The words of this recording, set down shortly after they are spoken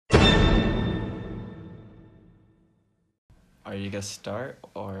Are you gonna start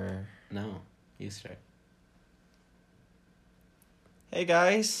or? No, you start. Hey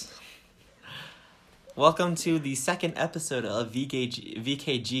guys, welcome to the second episode of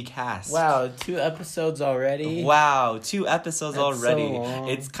VKG Cast. Wow, 2 episodes already? Wow, 2 episodes That's already. so long.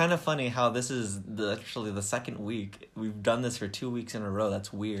 It's kind of funny how this is actually the second week. We've done this for 2 weeks in a row.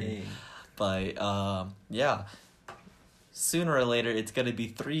 That's weird. Dang. But yeah, sooner or later it's gonna be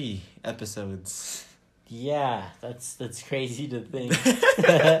 3 episodes. Yeah, that's crazy to think.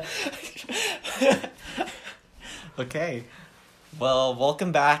 Okay. Well,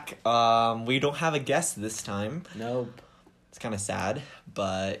 welcome back. We don't have a guest this time. Nope. It's kind of sad,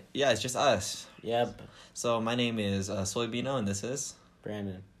 but yeah, it's just us. Yep. So my name is Soybino, and this is,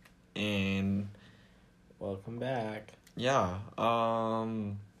 Brandon, and welcome back. yeah.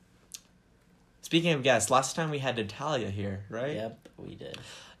 Speaking of guests, last time we had Natalia here, right? Yep, we did.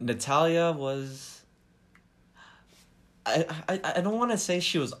 Natalia was. I don't want to say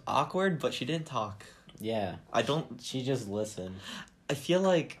she was awkward, but she didn't talk. Yeah. I don't. She just listened. I feel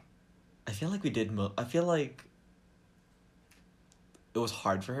like we did. I feel like it was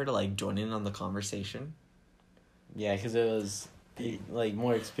hard for her to like join in on the conversation. Yeah, because it was like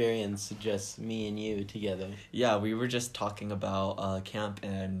more experience, just me and you together. Yeah, we were just talking about camp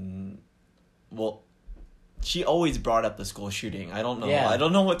and, well, she always brought up the school shooting. I don't know. Yeah. I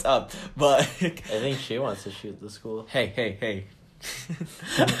don't know what's up, but I think she wants to shoot the school. hey.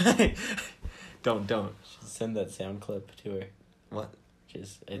 Don't. Should send that sound clip to her. What? I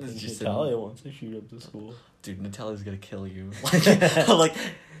It's think just Natalia wants to shoot up the school. Dude, Natalia's gonna kill you. like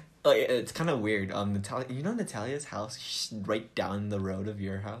it's kind of weird. Natalia, Natalia's house, she's right down the road of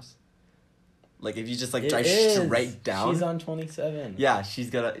your house. Like if you just like drive straight down. She's on 27. Yeah,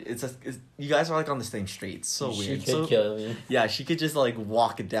 she's gonna. It's you guys are like on the same street. It's so weird. She could kill me. Yeah, she could just like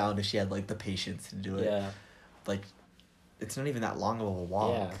walk it down if she had like the patience to do it. Yeah. Like, it's not even that long of a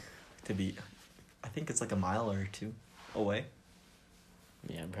walk. Yeah. To be, I think it's like a mile or 2 away.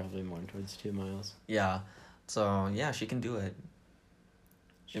 Yeah, probably more towards 2 miles. Yeah, so yeah, she can do it.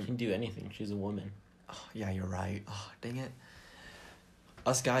 She can do anything. She's a woman. Oh, yeah, you're right. Oh, dang it.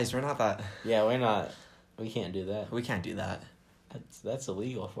 Us guys, we're not that. Yeah, we're not. We can't do that. We can't do that. That's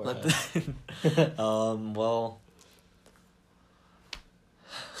illegal for us. Well.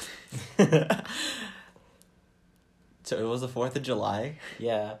 So it was the 4th of July.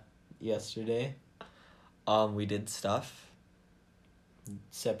 Yeah, yesterday. We did stuff.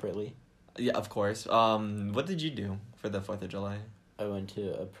 Separately. Yeah, of course. What did you do for the 4th of July? I went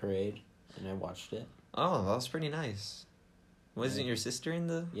to a parade and I watched it. Oh, that was pretty nice. Wasn't your sister in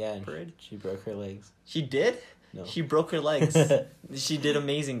the and parade? She broke her legs. She did? No. She broke her legs. She did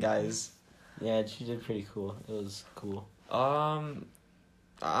amazing, guys. Yeah, she did pretty cool. It was cool. I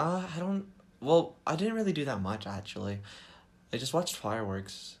don't... Well, I didn't really do that much, actually. I just watched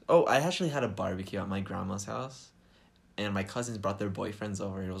fireworks. Oh, I actually had a barbecue at my grandma's house. And my cousins brought their boyfriends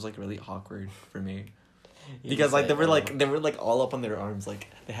over. It was, like, really awkward for me. Because, like, they were all up on their arms. Like,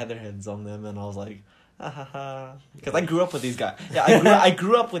 they had their heads on them, and I was like... Because I grew up with these guys. Yeah, I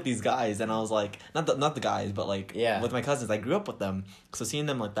grew up with these guys, and I was like, not the guys, but like, yeah, with my cousins, I grew up with them. So seeing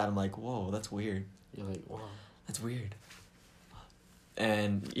them like that, I'm like, whoa, that's weird. You're like, wow, that's weird.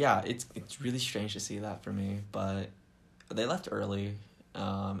 And yeah, it's really strange to see that for me. But they left early,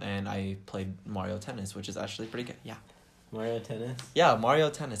 and I played Mario Tennis, which is actually pretty good. Yeah. Mario Tennis. Yeah, Mario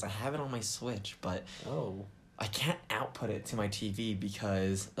Tennis. I have it on my Switch, but I can't output it to my TV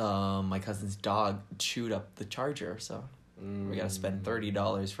because my cousin's dog chewed up the charger, so we gotta spend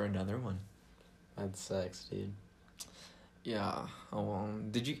 $30 for another one. That sucks, dude. Yeah.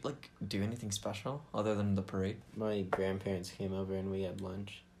 Did you like do anything special other than the parade? My grandparents came over and we had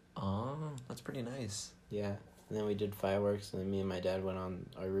lunch. Oh, that's pretty nice. Yeah, and then we did fireworks, and then me and my dad went on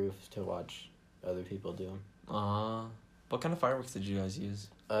our roof to watch other people do them. What kind of fireworks did you guys use?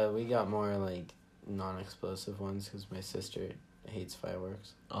 We got more like non-explosive ones because my sister hates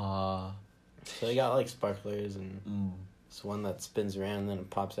fireworks. So we got like sparklers and this one that spins around and then it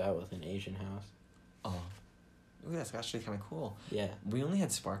pops out with an Asian house. Oh, ooh, that's actually kind of cool. Yeah. We only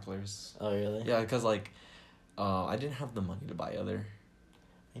had sparklers. Oh, really? Yeah, because like, I didn't have the money to buy other.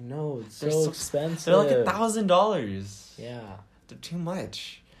 I know, it's so expensive. They're like $1,000. Yeah. They're too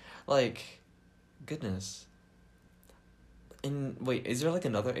much. Like, goodness. And wait, is there like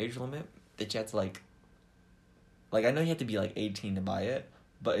another age limit that you have to like I know you have to be like 18 to buy it,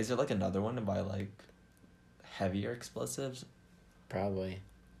 but is there like another one to buy like heavier explosives? Probably.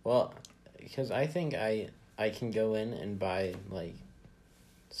 Well, because I think I can go in and buy like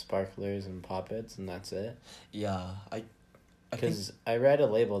sparklers and poppets and that's it. Yeah, Because I read a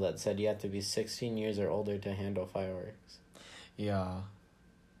label that said you have to be 16 years or older to handle fireworks. Yeah.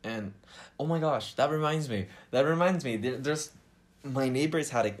 And, oh my gosh, that reminds me. There's... My neighbors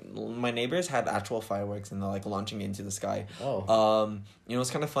had actual fireworks, and they're, like, launching into the sky. Oh. It's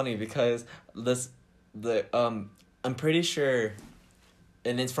kind of funny because I'm pretty sure...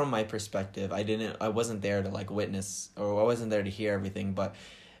 And it's from my perspective. I wasn't there to, like, witness, or I wasn't there to hear everything, but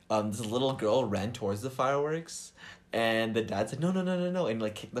this little girl ran towards the fireworks, and the dad said, no, and,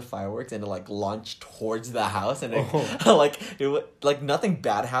 like, kicked the fireworks, and it, like, launched towards the house, and it, nothing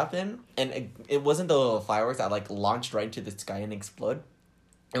bad happened, and it wasn't the fireworks that, like, launched right into the sky and explode.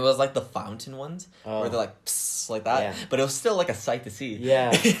 It was, like, the fountain ones, where they're, like, psst, like that, yeah. But it was still, like, a sight to see.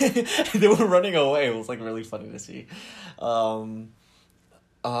 Yeah. They were running away. It was, like, really funny to see.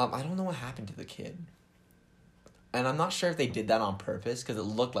 I don't know what happened to the kid. And I'm not sure if they did that on purpose, because it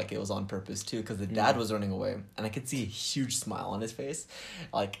looked like it was on purpose, too, because the dad was running away, and I could see a huge smile on his face.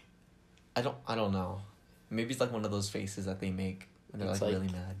 Like, I don't know. Maybe it's, like, one of those faces that they make when they're, like, really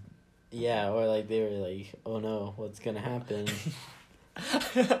mad. Yeah, or, like, they were like, oh, no, what's gonna happen?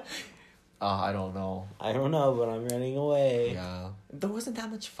 I don't know. I don't know, but I'm running away. Yeah. There wasn't that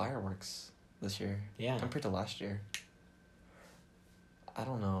much fireworks this year. Yeah. Compared to last year. I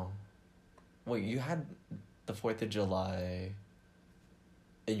don't know. Wait, you had the 4th of July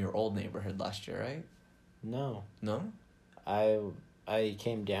in your old neighborhood last year, right? No. No? I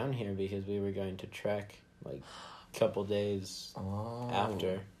came down here because we were going to trek, like, a couple days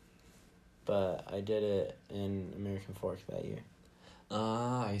after. But I did it in American Fork that year.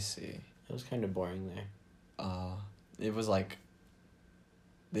 I see. It was kind of boring there. It was like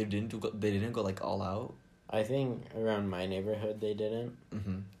they didn't go like all out. I think around my neighborhood they didn't.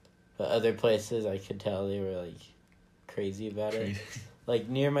 Mm-hmm. But other places I could tell they were like crazy about it. Like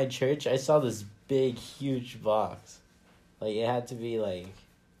near my church, I saw this big, huge box. Like it had to be like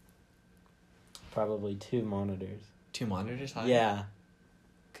probably 2 monitors. 2 monitors high? Yeah.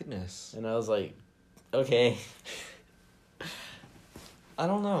 Goodness. And I was like, okay. I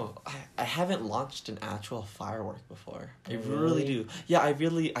don't know. I haven't launched an actual firework before. I really do. Yeah, I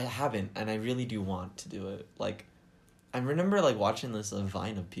haven't, and I really do want to do it. Like, I remember like watching this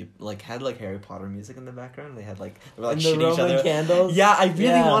Vine of people like had like Harry Potter music in the background. They had like they were like shooting each other. Candles. Yeah, I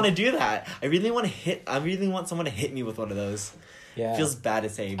really want to do that. I really want someone to hit me with one of those. Yeah, it feels bad to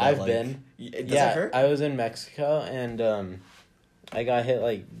say. But, I've like, been. Does it hurt? I was in Mexico and I got hit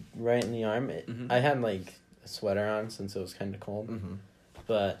like right in the arm. Mm-hmm. I had like a sweater on since it was kind of cold. Mm-hmm.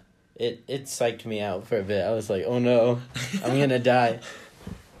 But it psyched me out for a bit. I was like, oh no, I'm gonna die.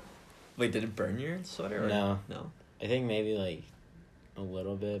 Wait, did it burn your sweater? Or no. No. I think maybe like a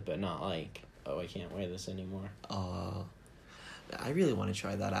little bit, but not like, oh, I can't wear this anymore. I really want to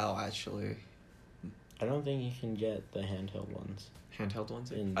try that out actually. I don't think you can get the handheld ones. Handheld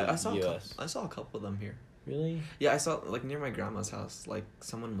ones? In the US. I saw a couple of them here. Really? Yeah, I saw, like, near my grandma's house, like,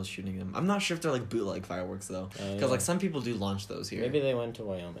 someone was shooting them. I'm not sure if they're, like, bootleg fireworks, though. Because, like, some people do launch those here. Maybe they went to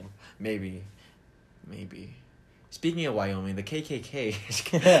Wyoming. Maybe. Speaking of Wyoming, the KKK...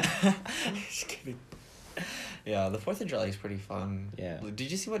 Just kidding. Yeah, the 4th of July is pretty fun. Yeah. Did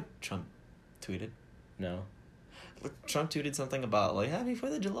you see what Trump tweeted? No. Trump tweeted something about, like, Happy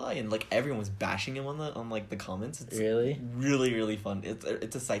 4th of July, and, like, everyone was bashing him on the comments. It's really? Really, really fun.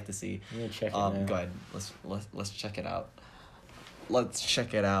 It's a sight to see. I'm gonna check it out. Go ahead. Let's check it out. Let's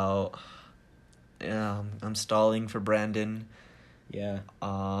check it out. Yeah, I'm stalling for Brandon. Yeah.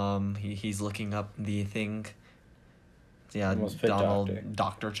 He's looking up the thing. Yeah,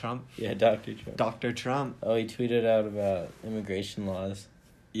 Dr. Trump. Yeah, Dr. Trump. Dr. Trump. Oh, he tweeted out about immigration laws.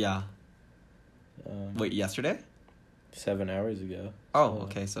 Yeah. Wait, yesterday? 7 hours ago. Oh,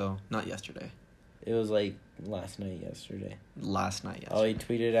 okay, so not yesterday. It was like last night yesterday. Oh, he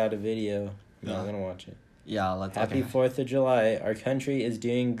tweeted out a video. I'm not gonna watch it. Yeah, let's... Happy 4th of July. Our country is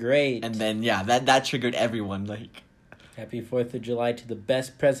doing great. And then, yeah, that triggered everyone, like... Happy 4th of July to the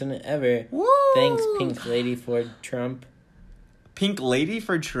best president ever. Woo! Thanks, Pink Lady for Trump. Pink Lady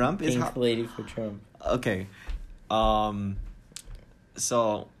for Trump? Pink Lady for Trump. Okay.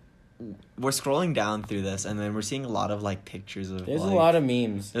 So... We're scrolling down through this, and then we're seeing a lot of, like, pictures of... There's a lot of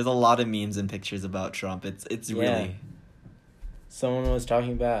memes. There's a lot of memes and pictures about Trump. It's really... Someone was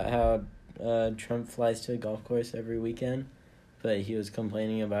talking about how Trump flies to a golf course every weekend, but he was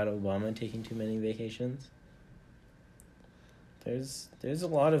complaining about Obama taking too many vacations. There's a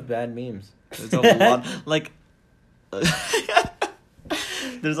lot of bad memes. There's a lot... Like...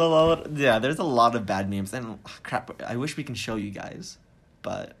 there's a lot of bad memes. And, crap, I wish we can show you guys,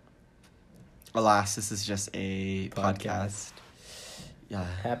 but... Alas, this is just a podcast. Yeah.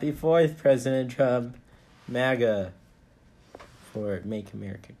 Happy 4th, President Trump. MAGA. For Make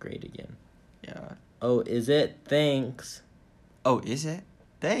America Great Again. Yeah. Oh, is it? Thanks. Oh, is it?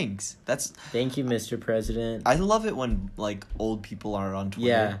 Thanks. Thank you, Mr. President. I love it when, like, old people are on Twitter.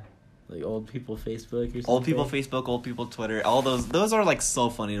 Yeah. Like, old people Facebook or something. Old people Facebook, old people Twitter. All those are, like, so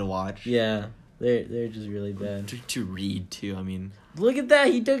funny to watch. Yeah. They're just really bad. To read, too, I mean. Look at that.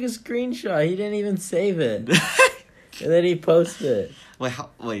 He took a screenshot. He didn't even save it. And then he posted it.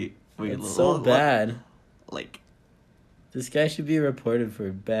 Wait. It's so bad. Like. This guy should be reported for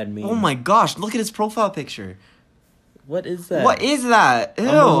bad memes. Oh my gosh, look at his profile picture. What is that? What is that? Ew.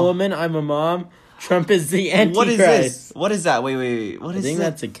 I'm a woman, I'm a mom. Trump is the Antichrist. What is this? What is that? Wait. What is that? I think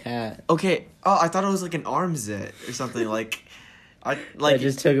that's a cat. Okay. Oh, I thought it was like an arm zit or something. I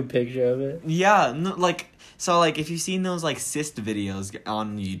just took a picture of it. Yeah, no, if you've seen those like cyst videos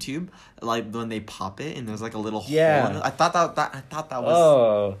on YouTube, like when they pop it and there's like a little hole in it, I thought that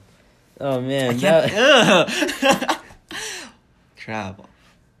was. Oh man. Crap.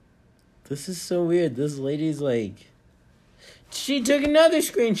 This is so weird. This lady's like, she took another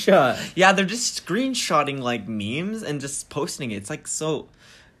screenshot. Yeah, they're just screenshotting like memes and just posting it. It's like so,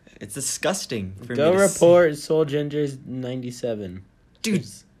 it's disgusting. Go report Soul Ginger's 97. Dude,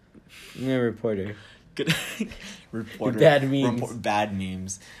 I'm gonna report her. Good reporter. Bad memes. Bad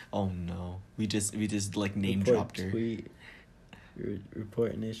memes. Oh no, we just like name dropped her.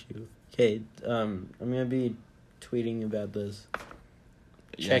 Report an issue. Okay, I'm gonna be tweeting about this.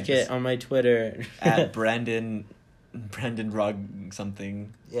 Check it on my Twitter at Brandon Rugg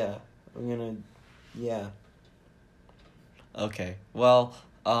something. Yeah, Yeah. Okay. Well,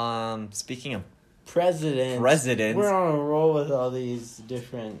 speaking of presidents, we're on a roll with all these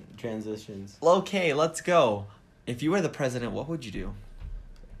different transitions. Okay, let's go. If you were the president, what would you do?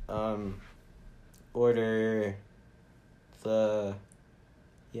 Order the.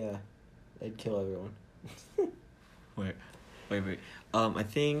 Yeah, I'd kill everyone. Wait. I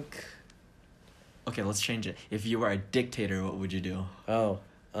think. Okay, let's change it. If you were a dictator, what would you do? Oh,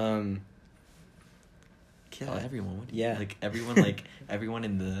 kill everyone. What do you, like everyone, everyone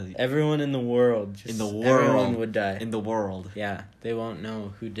in the. Everyone in the world. Everyone would die. In the world. Yeah, they won't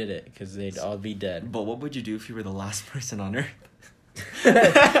know who did it because they'd all be dead. But what would you do if you were the last person on Earth?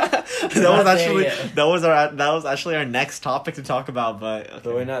 that was actually our next topic to talk about, but okay.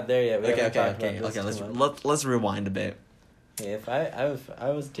 But we're not there yet. Okay. Let's rewind a bit. Okay, if I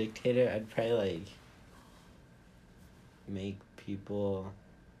was dictator, I'd probably like make people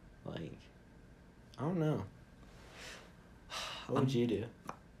like, I don't know. What would you do?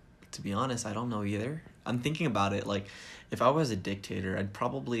 To be honest, I don't know either. I'm thinking about it. Like, if I was a dictator, I'd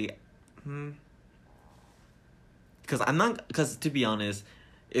probably. Because to be honest,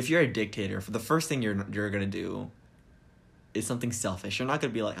 if you're a dictator, for the first thing you're gonna do is something selfish. You're not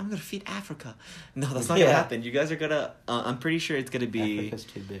gonna be like, I'm gonna feed Africa. No, that's not gonna happen. You guys are gonna. I'm pretty sure it's gonna be. Africa's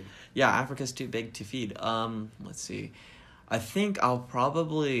too big. Yeah, Africa's too big to feed. Let's see. I think I'll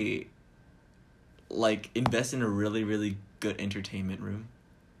probably like invest in a really, really good entertainment room,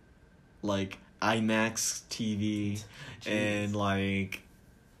 like IMAX TV. And like,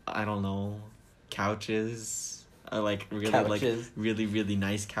 I don't know, couches. Really, really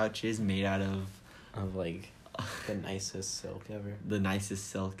nice couches made out of like the nicest silk ever. The nicest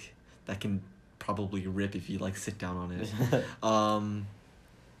silk that can probably rip if you like sit down on it.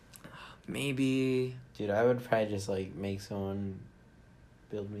 Maybe. Dude, I would probably just like make someone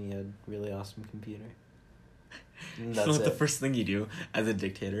build me a really awesome computer. That's the first thing you do as a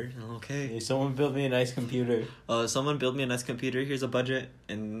dictator. Okay. Hey, someone build me a nice computer. Someone build me a nice computer. Here's a budget,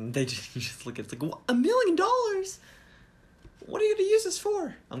 and they just look. It's like $1 million. What are you gonna use this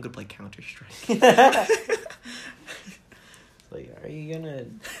for? I'm gonna play Counter-Strike. Like, are you gonna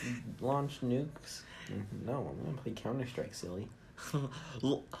launch nukes? No, I'm gonna play Counter-Strike, silly.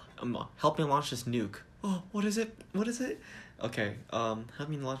 Help me launch this nuke. Oh, what is it? Okay. Help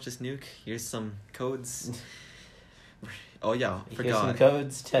me launch this nuke. Here's some codes. Oh yeah, forgot. Here's some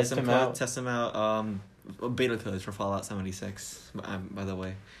codes. Test them out. Beta codes for Fallout 76. By the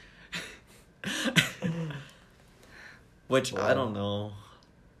way. Which I don't know.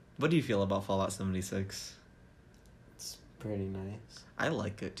 What do you feel about Fallout 76? It's pretty nice. I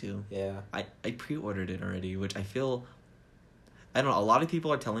like it too. Yeah. I pre-ordered it already, which I feel. I don't know. A lot of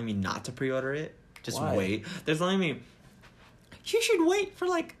people are telling me not to pre-order it. Just wait. They're telling me you should wait for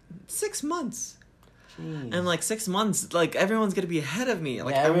like 6 months. Jeez. And like 6 months, like everyone's gonna be ahead of me.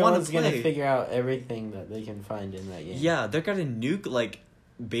 Like everyone's gonna figure out everything that they can find in that game. Yeah, they're gonna nuke like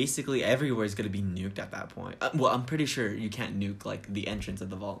basically everywhere is gonna be nuked at that point. Well, I'm pretty sure you can't nuke like the entrance of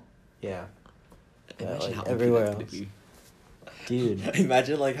the vault. Yeah. Imagine like how everywhere else. Dude.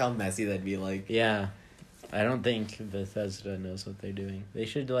 Imagine like how messy that'd be. Like. Yeah, I don't think Bethesda knows what they're doing. They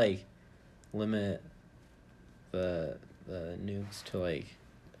should like limit the the nukes to like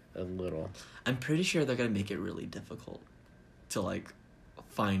a little. I'm pretty sure they're gonna make it really difficult to like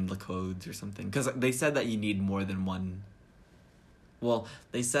find the codes or something, because they said that you need more than one. Well,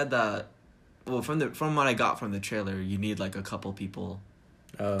 they said that. Well, from what I got from the trailer, you need like a couple people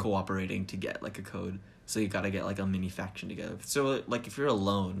cooperating to get like a code. So you gotta get like a mini faction together. So like if you're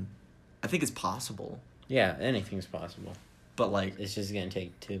alone, I think it's possible. Yeah, anything's possible. But like it's just gonna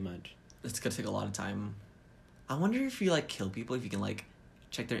take too much. It's gonna take a lot of time. I wonder if you like kill people, if you can like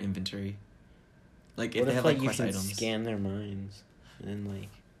check their inventory. Like if they have like quest items. You can scan their minds and like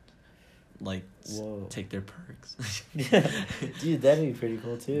whoa. Take their perks. Dude, that'd be pretty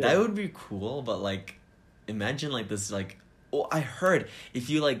cool too. That would be cool, but like imagine like this like I heard if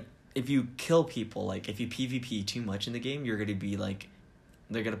you kill people, like if you PvP too much in the game, you're gonna be like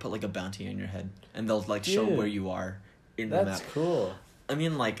they're gonna put like a bounty on your head and they'll like show where you are in the map. That's cool. I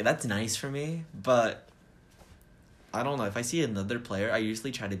mean like that's nice for me, but I don't know, if I see another player, I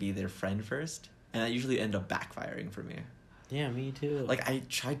usually try to be their friend first, and that usually end up backfiring for me. Yeah, me too. Like, I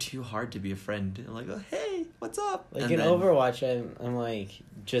try too hard to be a friend. I'm like, oh, hey, what's up? Like, and in Overwatch, I'm like,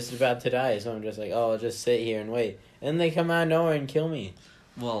 just about to die, so I'm just like, oh, I'll just sit here and wait. And they come out of nowhere and kill me.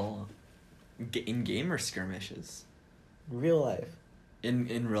 Well, in game or skirmishes? Real life. In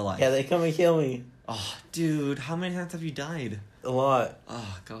real life? Yeah, they come and kill me. Oh, dude, how many times have you died? A lot.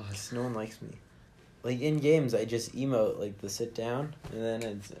 Oh, God. Just no one likes me. Like, in games, I just emote, like, the sit down, and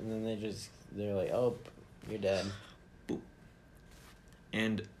then they're like, oh, you're dead.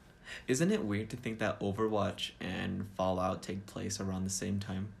 And isn't it weird to think that Overwatch and Fallout take place around the same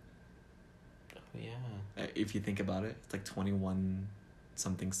time? Oh, yeah. If you think about it, it's like 21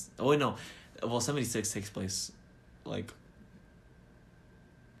 something. Oh, wait, no. Well, 76 takes place, like,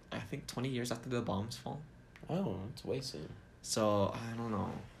 I think 20 years after the bombs fall. Oh, it's way soon. So, I don't know.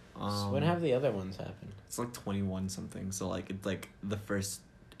 So when have the other ones happened? It's like 21 something. So, like, it's like the first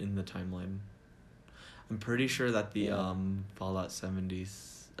in the timeline. I'm pretty sure that the Fallout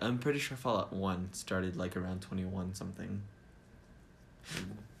 70s... I'm pretty sure Fallout 1 started like around 21 something.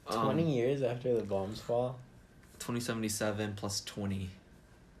 20 years after the bombs fall? 2077 plus 20.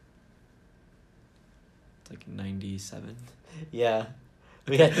 It's like 97. Yeah.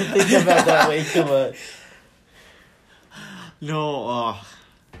 We have to think about that way too much. No,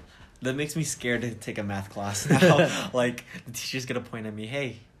 that makes me scared to take a math class now. Like, the teacher's gonna point at me,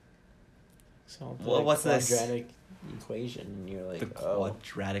 hey... So well, what's this? Quadratic equation, and you're like, the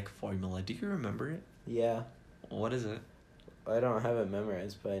quadratic formula. Do you remember it? Yeah. What is it? I don't have it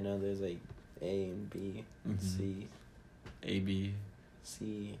memorized, but I know there's like A and B, and C. A, B.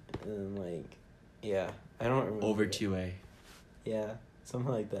 C, and then like, yeah. I don't remember. Over 2A. Yeah, something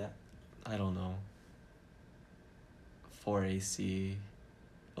like that. I don't know. 4AC.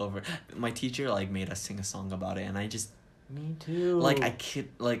 Over. My teacher like made us sing a song about it, and I just. Me too. Like,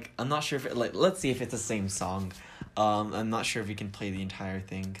 I'm not sure if it, like, let's see if it's the same song. I'm not sure if we can play the entire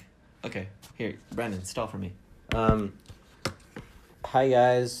thing. Okay, here, Brandon, stall for me. Hi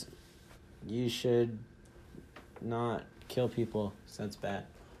guys. You should not kill people, so that's bad.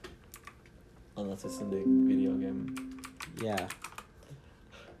 Unless it's in the video game. Yeah.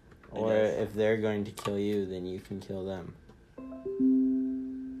 Or if they're going to kill you, then you can kill them.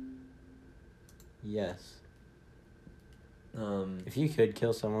 Yes. If you could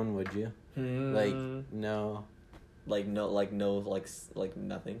kill someone, would you? Like, no. Like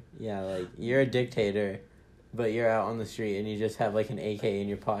nothing? Yeah, like, you're a dictator, but you're out on the street and you just have, like, an AK in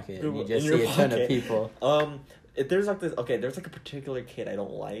your pocket and you just see a ton of people. If there's, like, this... Okay, there's, like, a particular kid I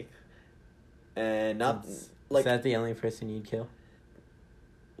don't like. And not... Is like, that the only person you'd kill?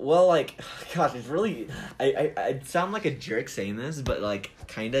 Well, like... Gosh, it's really... I sound like a jerk saying this, but, like,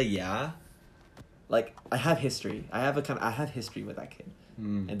 kinda, yeah. Like, I have history. I have history with that kid.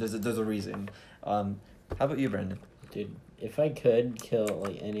 And there's a reason. How about you, Brandon? Dude, if I could kill,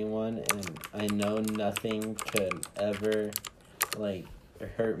 like, anyone and I know nothing could ever, like,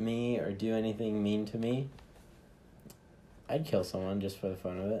 hurt me or do anything mean to me, I'd kill someone just for the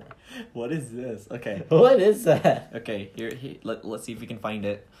fun of it. What is this? Okay. What is that? Okay, here let's see if we can find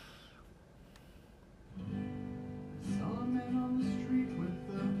it.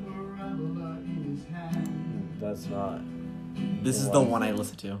 That's not. This is the one I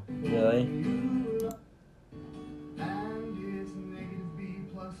listen to. Really?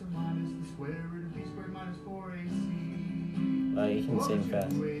 Oh, you can sing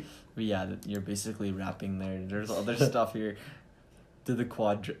fast. But yeah, you're basically rapping there. There's other stuff here. Do the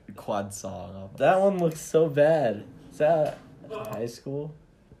quad song. That one looks so bad. Is that high school?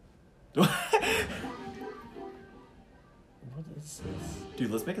 What is this?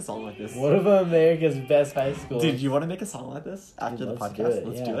 Dude, let's make a song like this. What about America's Best High School? Dude, you want to make a song like this after the podcast?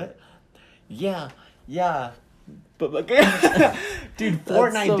 Let's do it. Yeah. But dude,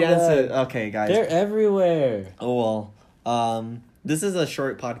 Fortnite so dances. Bad. Okay, guys. They're everywhere. Oh well. This is a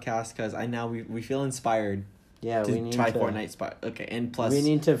short podcast because we feel inspired. Yeah, we need to try Fortnite. Okay, and plus we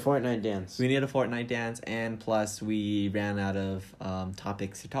need to Fortnite dance. We need a Fortnite dance, and plus we ran out of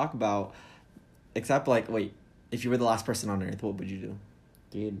topics to talk about. Except wait, if you were the last person on Earth, what would you do?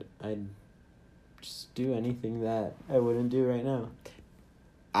 Dude, I'd just do anything that I wouldn't do right now.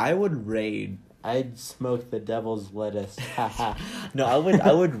 I would raid. I'd smoke the devil's lettuce. No, I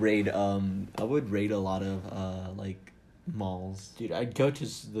would raid. I would raid a lot of malls. Dude, I'd go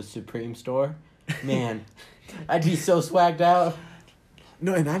to the Supreme store. Man, I'd be so swagged out.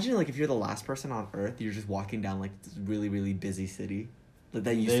 No, imagine if you're the last person on Earth, you're just walking down this really, really busy city.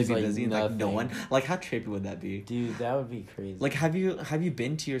 That used to be busy and no one. How trippy would that be? Dude, that would be crazy. Have you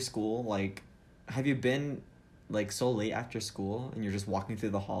been to your school? Have you been so late after school and you're just walking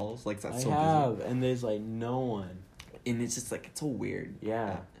through the halls? That's so busy. I have, and there's it's one. And it's just it's so weird.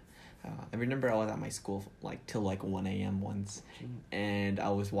 Yeah. I remember I was at my school till 1 a.m. once, and I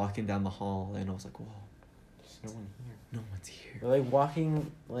was walking down the hall and I was like, whoa, there's no one here. No one's here. We're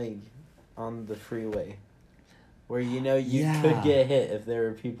walking on the freeway, where you could get hit if there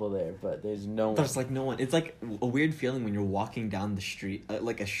were people there, but there's no one. There's no one. It's a weird feeling when you're walking down the street, a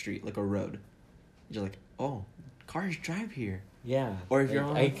road. You're oh, cars drive here. Yeah. Or if you're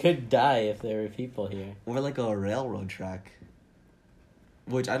on... I could die if there were people here. Or a railroad track.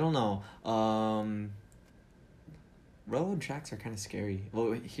 Which, I don't know. Railroad tracks are kind of scary.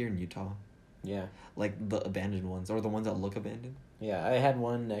 Well, here in Utah. Yeah. The abandoned ones. Or the ones that look abandoned. Yeah, I had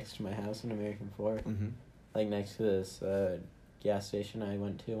one next to my house in American Fork. Mm-hmm. Next to this gas station I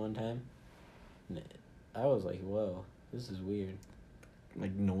went to one time. And I was whoa, this is weird.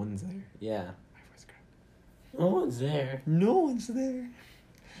 No one's there. Yeah. My voice cracked. No one's there. No one's there.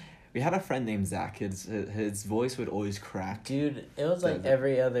 We had a friend named Zach. His voice would always crack. Dude, it was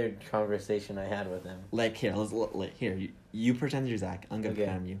every other conversation I had with him. Here, you pretend you're Zach. I'm gonna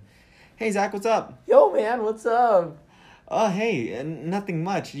pretend you. Hey Zach, what's up? Yo man, what's up? Hey, nothing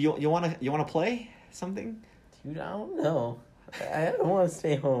much. You wanna play something? Dude, I don't know. I don't want to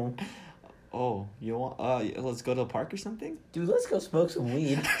stay home. Oh, you want let's go to a park or something? Dude, let's go smoke some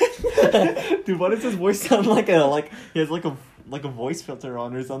weed. Dude, why does his voice sound he has a voice filter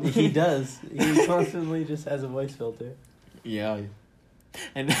on or something? He does. He constantly just has a voice filter. Yeah.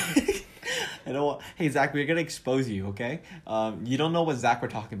 And hey Zach, we're gonna expose you, okay? You don't know what Zach we're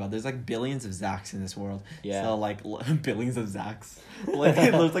talking about. There's billions of Zachs in this world. Yeah. So billions of Zachs.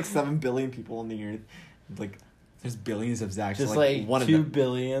 There's 7 billion people on the earth. There's billions of Zachs. Just one 2 of them,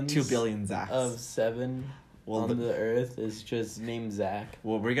 billion. 2 billion Zachs. Of 7 on the earth is just named Zach.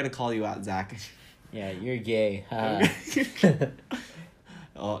 Well, we're gonna call you out Zach. Yeah, you're gay.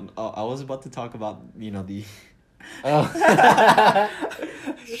 Oh, I was about to talk about the. Oh.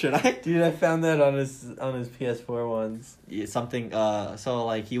 Should I? Dude, I found that on his PS4 ones. Yeah, something. So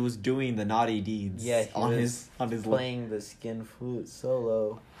he was doing the naughty deeds. Yeah, he was playing the skin flute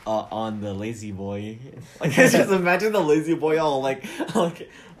solo. On the Lazy Boy. Just imagine the Lazy Boy all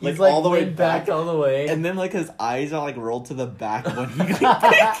he's all the way back all the way, and then his eyes are rolled to the back when he. His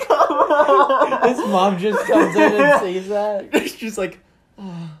mom just comes in and sees that. She's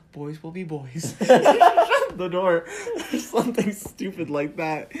boys will be boys. Shut the door. Something stupid like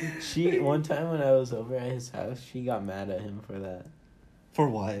that. One time when I was over at his house, she got mad at him for that. For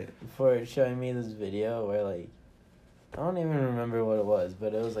what? For showing me this video where I don't even remember what it was,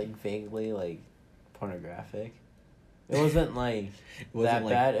 but it was vaguely pornographic. It wasn't that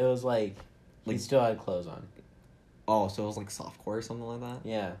bad. It was he still had clothes on. Oh, so it was softcore or something like that?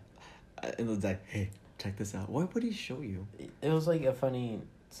 Yeah. And it was hey, check this out. What would he show you? It was a funny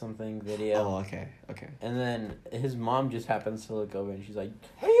something video. Oh, okay. And then his mom just happens to look over and she's like,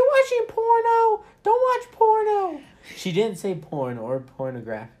 "Are you watching porno? Don't watch porno." She didn't say porn or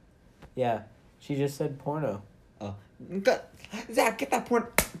pornographic. Yeah, she just said porno. Oh. Zach, get that porn.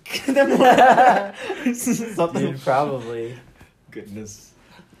 Get that porn. Something. Dude, probably. Goodness.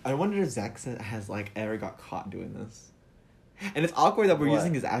 I wonder if Zach has ever got caught doing this. And it's awkward that we're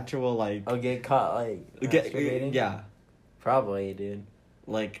using his actual get caught masturbating? Yeah. Probably, dude.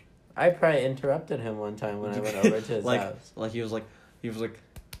 I probably interrupted him one time when I went over to his house. He was like,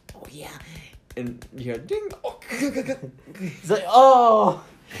 oh yeah, and you hear ding. Oh. He's like, oh.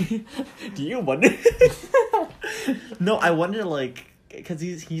 Do you wonder? No, I wonder because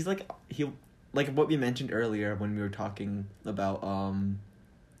he's what we mentioned earlier when we were talking about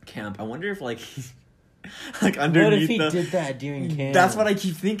camp. I wonder if Like underneath. What if he did that during camp? That's what I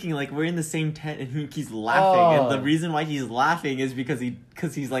keep thinking. Like we're in the same tent and he's laughing, and the reason why he's laughing is because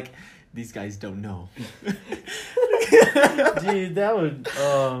he's like, these guys don't know. Dude, that would.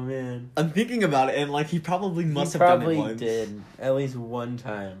 Oh man. I'm thinking about it, and like he probably must have done it once. Probably did at least one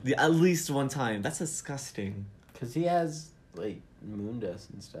time. At least one time. That's disgusting. Cause he has like moon dust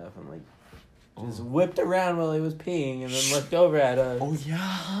and stuff, and like just whipped around while he was peeing, and then looked over at us. Oh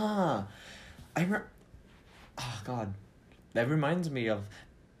yeah, oh god, that reminds me of,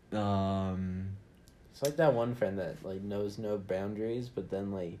 It's like that one friend that like knows no boundaries, but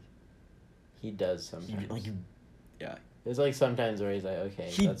then like, he does sometimes. Yeah. There's like sometimes where he's like,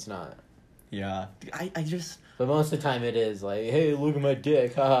 okay, that's not. Yeah, I just. But most of the time it is like, hey, look at my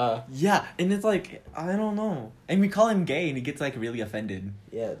dick, haha. Yeah, and it's like, I don't know. And we call him gay, and he gets like really offended.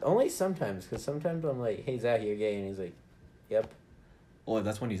 Yeah, only sometimes, because sometimes I'm like, hey, Zach, you're gay, and he's like, yep. Well,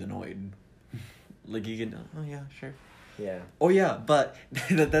 that's when he's annoyed. Like, you can, oh yeah, sure. Yeah. Oh yeah, but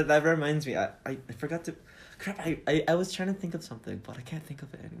that reminds me, I forgot to, crap, I was trying to think of something, but I can't think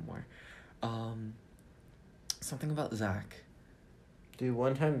of it anymore. Something about Zach. Dude,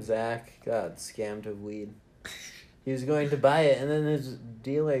 one time Zach got scammed of weed. He was going to buy it, and then his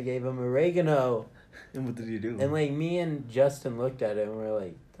dealer gave him oregano. And what did he do? And, like, me and Justin looked at it, and we're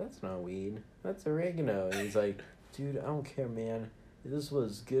like, that's not weed. That's oregano. And he's like, dude, I don't care, man. This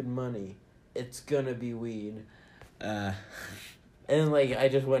was good money. It's gonna be weed. And, like, I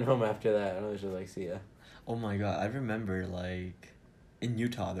just went home after that, and I was just like, see ya. Oh, my God. I remember, like, in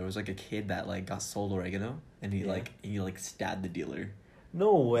Utah, there was, like, a kid that, like, got sold oregano, and he stabbed the dealer.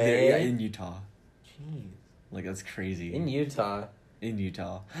 No way. Yeah, in Utah. Jeez. Like, that's crazy. In Utah.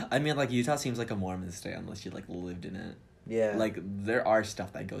 I mean, like, Utah seems like a Mormon state unless you, like, lived in it. Yeah. Like, there are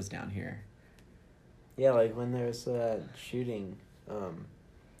stuff that goes down here. Yeah, like, when there was that shooting,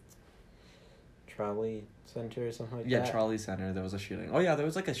 Trolley Center or something like that. Yeah, Trolley Center, there was a shooting. Oh, yeah, there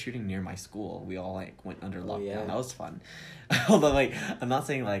was, like, a shooting near my school. We all, like, went under lockdown. Yeah. That was fun. Although, like, I'm not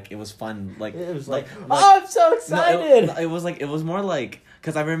saying, like, it was fun. Like, it was like oh, I'm so excited! No, it was more like,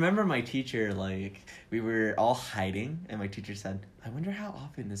 because I remember my teacher, like, we were all hiding, and my teacher said, I wonder how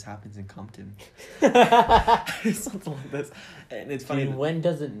often this happens in Compton. Something like this. And it's funny. Dude, when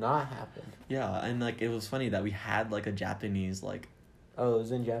does it not happen? Yeah, and, like, it was funny that we had, like, a Japanese, like... Oh, it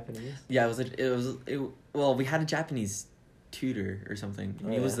was in Japanese? Yeah, well, we had a Japanese tutor or something.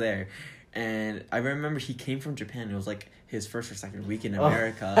 He was there. And I remember he came from Japan. It was, like, his first or second week in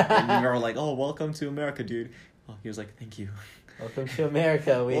America. And we were like, oh, welcome to America, dude. Oh, he was like, thank you. Welcome to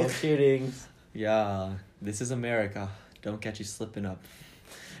America. We have shootings. Yeah, this is America. Don't catch you slipping up.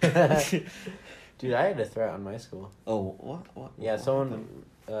 Dude, I had a threat on my school. Oh, what? Yeah, someone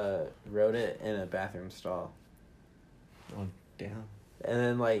wrote it in a bathroom stall. Oh, damn. And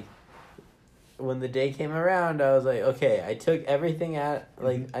then, like, when the day came around, I was like, okay, I took everything out,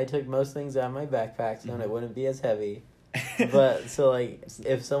 like, I took most things out of my backpack so it wouldn't be as heavy. But, so, like,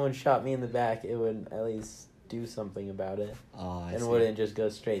 if someone shot me in the back, it would at least do something about it. Oh, I and see. Wouldn't just go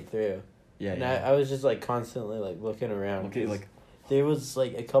straight through. Yeah, and yeah. I was just, like, constantly, like, looking around. Okay, like... There was,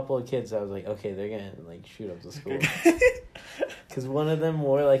 like, a couple of kids I was like, okay, they're gonna, like, shoot up the school. Because one of them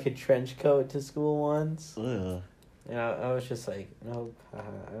wore, like, a trench coat to school once. Ugh. And I was just like, nope,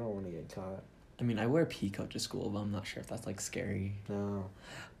 I don't want to get caught. I mean, I wear a pea coat to school, but I'm not sure if that's, like, scary. No.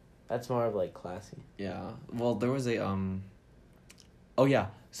 That's more of, like, classy. Yeah. Well, there was a, Oh, yeah.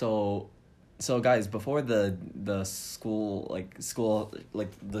 So guys, before the school,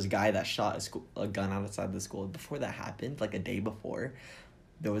 this guy that shot a gun outside the school, before that happened, like, a day before,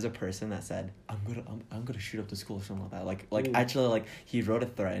 there was a person that said, I'm gonna shoot up the school or something like that. Like actually, like, he wrote a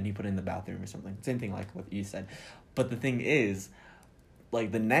threat and he put it in the bathroom or something. Same thing like what you said. But the thing is,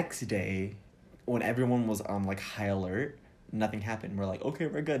 like, the next day, when everyone was on, like, high alert, nothing happened. We're like, okay,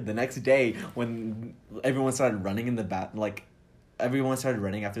 we're good. The next day, when everyone started running in the everyone started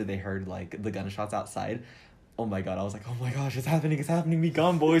running after they heard, like, the gunshots outside. Oh my god, I was like, oh my gosh, it's happening, we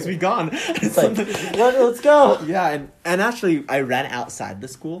gone, boys, we gone. It's like, let's go. Yeah, and actually, I ran outside the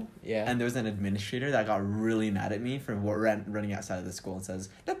school. Yeah. And there was an administrator that got really mad at me for running outside of the school and says,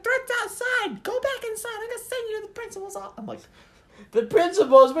 the threat's outside, go back inside, I'm gonna send you to the principal's office. I'm like... The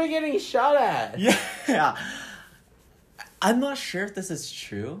principals were getting shot at. Yeah. I'm not sure if this is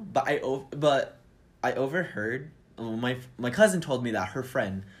true, but I overheard, my cousin told me that her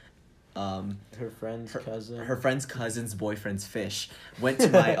friend... her friend's cousin's boyfriend's fish went to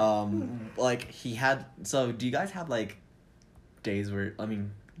my like, he had, so do you guys have, like, days where, I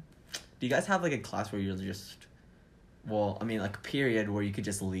mean, do you guys have, like, a class where you're just, well, I mean, like, a period where you could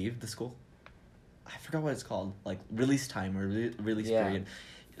just leave the school? I forgot what it's called, like, release time or release period.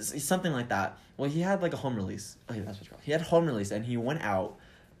 something like that. Well, he had like a home release. Oh, yeah, that's what's called. He had home release, and he went out.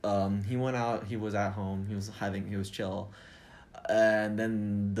 He was at home. He was chill. And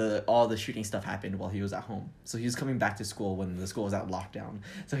then all the shooting stuff happened while he was at home. So he was coming back to school when the school was at lockdown.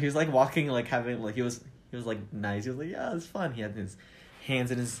 So he was like walking, like having like he was like nice. He was like, yeah, it's fun. He had his hands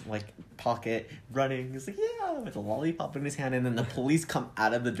in his like pocket, running. He's like, yeah, with a lollipop in his hand. And then the police come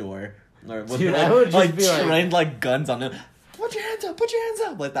out of the door, or with Dude, I would just like be trained like guns on him. Put your hands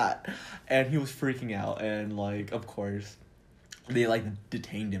up, like that. And he was freaking out, and like of course, they like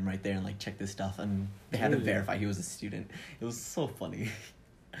detained him right there and like checked his stuff, and they had to verify he was a student. It was so funny.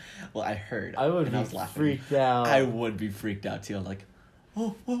 Well, I heard. I would be freaked out. I would be freaked out too. I'm like,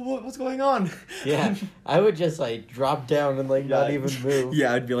 oh, what's going on? Yeah, I would just like drop down and like not even move.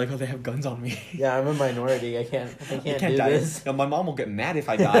 Yeah, I'd be like, oh, they have guns on me. Yeah, I'm a minority. I can't do die. this. No, my mom will get mad if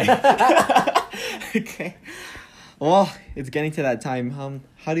I die. Okay. Well, it's getting to that time.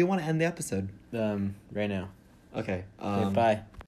 How do you want to end the episode? Right now. Okay. Okay, bye.